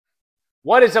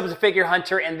What is up, as a figure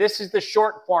hunter, and this is the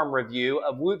short form review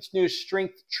of Whoop's new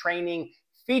strength training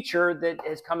feature that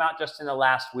has come out just in the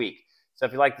last week. So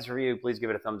if you like this review, please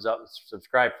give it a thumbs up and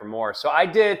subscribe for more. So I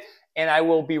did, and I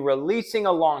will be releasing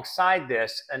alongside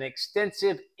this an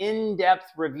extensive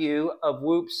in-depth review of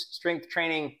Whoop's strength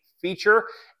training feature,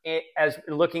 as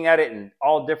looking at it in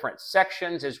all different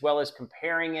sections, as well as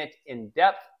comparing it in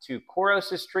depth to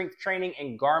Coros's strength training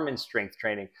and Garmin's strength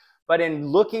training. But in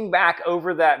looking back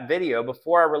over that video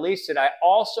before I released it, I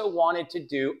also wanted to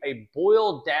do a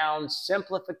boiled down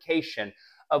simplification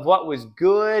of what was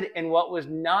good and what was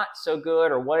not so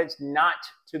good, or what it's not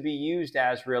to be used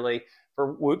as really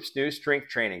for Whoop's new strength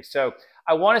training. So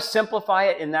I want to simplify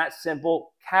it in that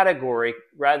simple category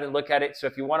rather than look at it. So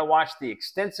if you want to watch the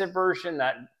extensive version,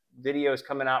 that video is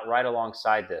coming out right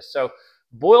alongside this. So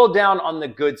boiled down on the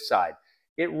good side.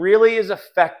 It really is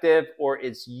effective, or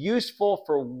it's useful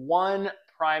for one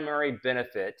primary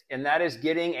benefit, and that is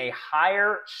getting a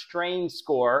higher strain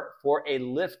score for a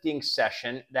lifting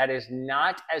session that is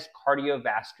not as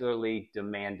cardiovascularly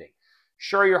demanding.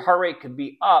 Sure, your heart rate could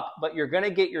be up, but you're going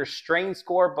to get your strain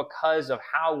score because of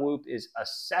how Whoop is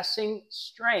assessing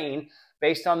strain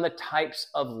based on the types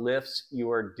of lifts you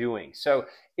are doing. So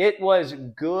it was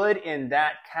good in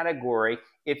that category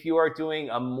if you are doing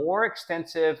a more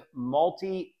extensive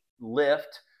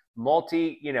multi-lift,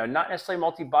 not necessarily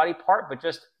multi-body part, but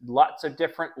just lots of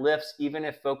different lifts, even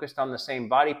if focused on the same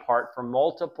body part for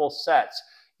multiple sets.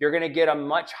 You're going to get a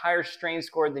much higher strain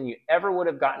score than you ever would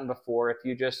have gotten before if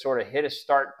you just sort of hit a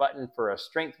start button for a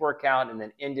strength workout and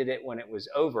then ended it when it was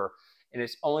over, and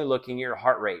it's only looking at your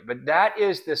heart rate. But that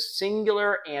is the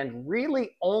singular and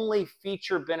really only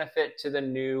feature benefit to the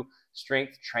new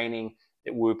strength training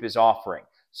that Whoop is offering.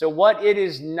 So what it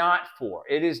is not for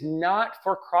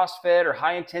CrossFit or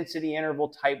high intensity interval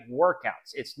type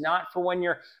workouts. It's not for when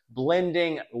you're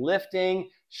blending lifting,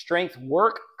 strength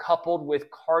work coupled with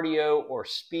cardio or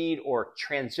speed or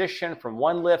transition from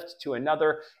one lift to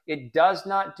another. It does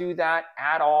not do that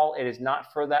at all. It is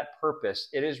not for that purpose.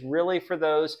 It is really for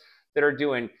those that are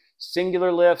doing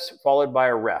singular lifts followed by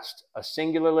a rest, a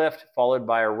singular lift followed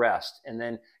by a rest, and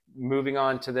then moving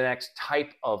on to the next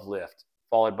type of lift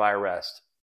followed by a rest,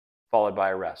 followed by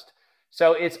a rest.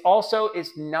 So it's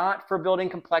not for building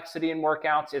complexity in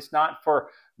workouts. It's not for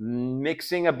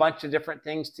mixing a bunch of different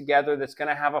things together that's going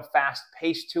to have a fast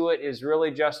pace to it. It's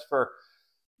really just for,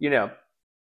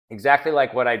 exactly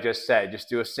like what I just said. Just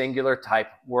do a singular type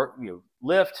work,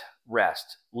 lift,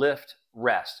 rest, lift,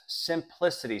 rest.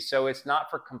 Simplicity. So it's not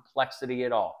for complexity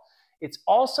at all. It's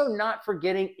also not for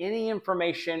getting any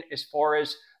information as far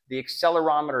as the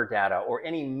accelerometer data or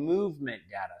any movement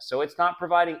data. So it's not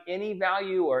providing any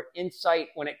value or insight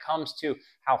when it comes to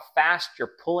how fast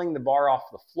you're pulling the bar off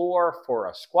the floor for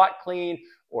a squat clean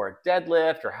or a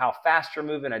deadlift, or how fast you're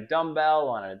moving a dumbbell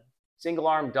on a single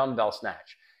arm dumbbell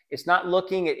snatch. It's not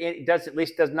looking at it,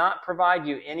 does not provide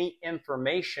you any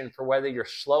information for whether you're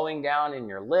slowing down in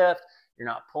your lift, you're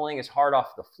not pulling as hard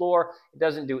off the floor. It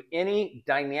doesn't do any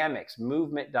dynamics,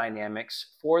 movement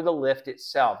dynamics for the lift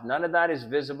itself. None of that is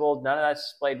visible. None of that's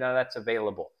displayed. None of that's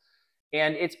available.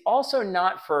 And it's also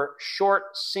not for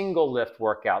short single lift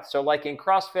workouts. So like in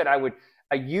CrossFit,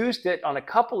 I used it on a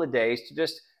couple of days to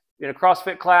just, in a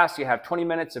CrossFit class, you have 20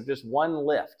 minutes of just one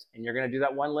lift, and you're going to do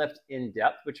that one lift in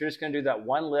depth, but you're just going to do that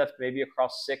one lift maybe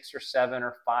across 6 or 7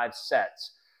 or 5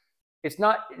 sets. It's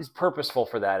not as purposeful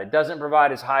for that. It doesn't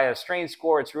provide as high a strain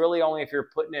score. It's really only if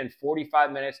you're putting in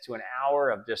 45 minutes to an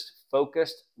hour of just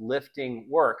focused lifting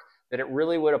work that it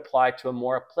really would apply to a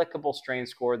more applicable strain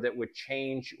score that would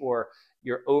change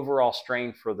your overall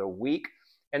strain for the week.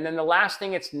 And then the last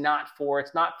thing it's not for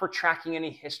tracking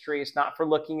any history. It's not for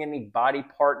looking at any body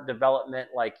part development,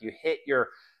 like you hit your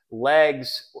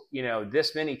legs,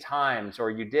 this many times, or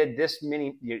you did this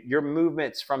many, your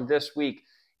movements from this week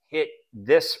hit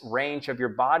this range of your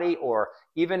body, or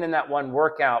even in that one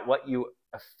workout, what you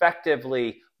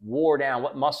effectively wore down,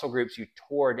 what muscle groups you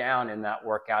tore down in that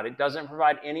workout. It doesn't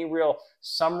provide any real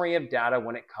summary of data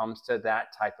when it comes to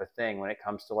that type of thing, when it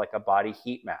comes to like a body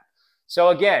heat map. So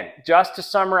again, just to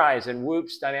summarize in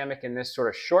Whoop's dynamic in this sort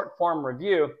of short form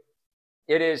review,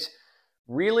 it is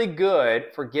really good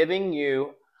for giving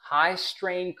you high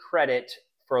strain credit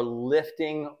for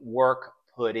lifting work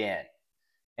put in.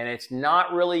 And it's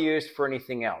not really used for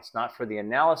anything else, not for the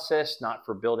analysis, not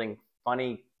for building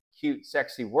funny, cute,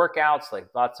 sexy workouts, like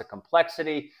lots of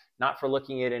complexity, not for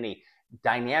looking at any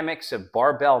dynamics of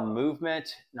barbell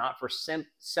movement, not for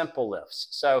simple lifts.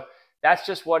 So That's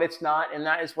just what it's not, and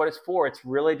that is what it's for. It's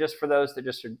really just for those that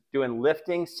just are doing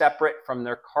lifting separate from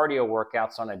their cardio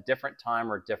workouts on a different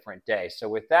time or different day. So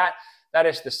with that, that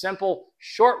is the simple,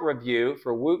 short review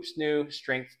for Whoop's new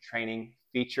strength training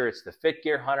feature. It's the Fit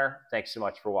Gear Hunter. Thanks so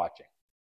much for watching.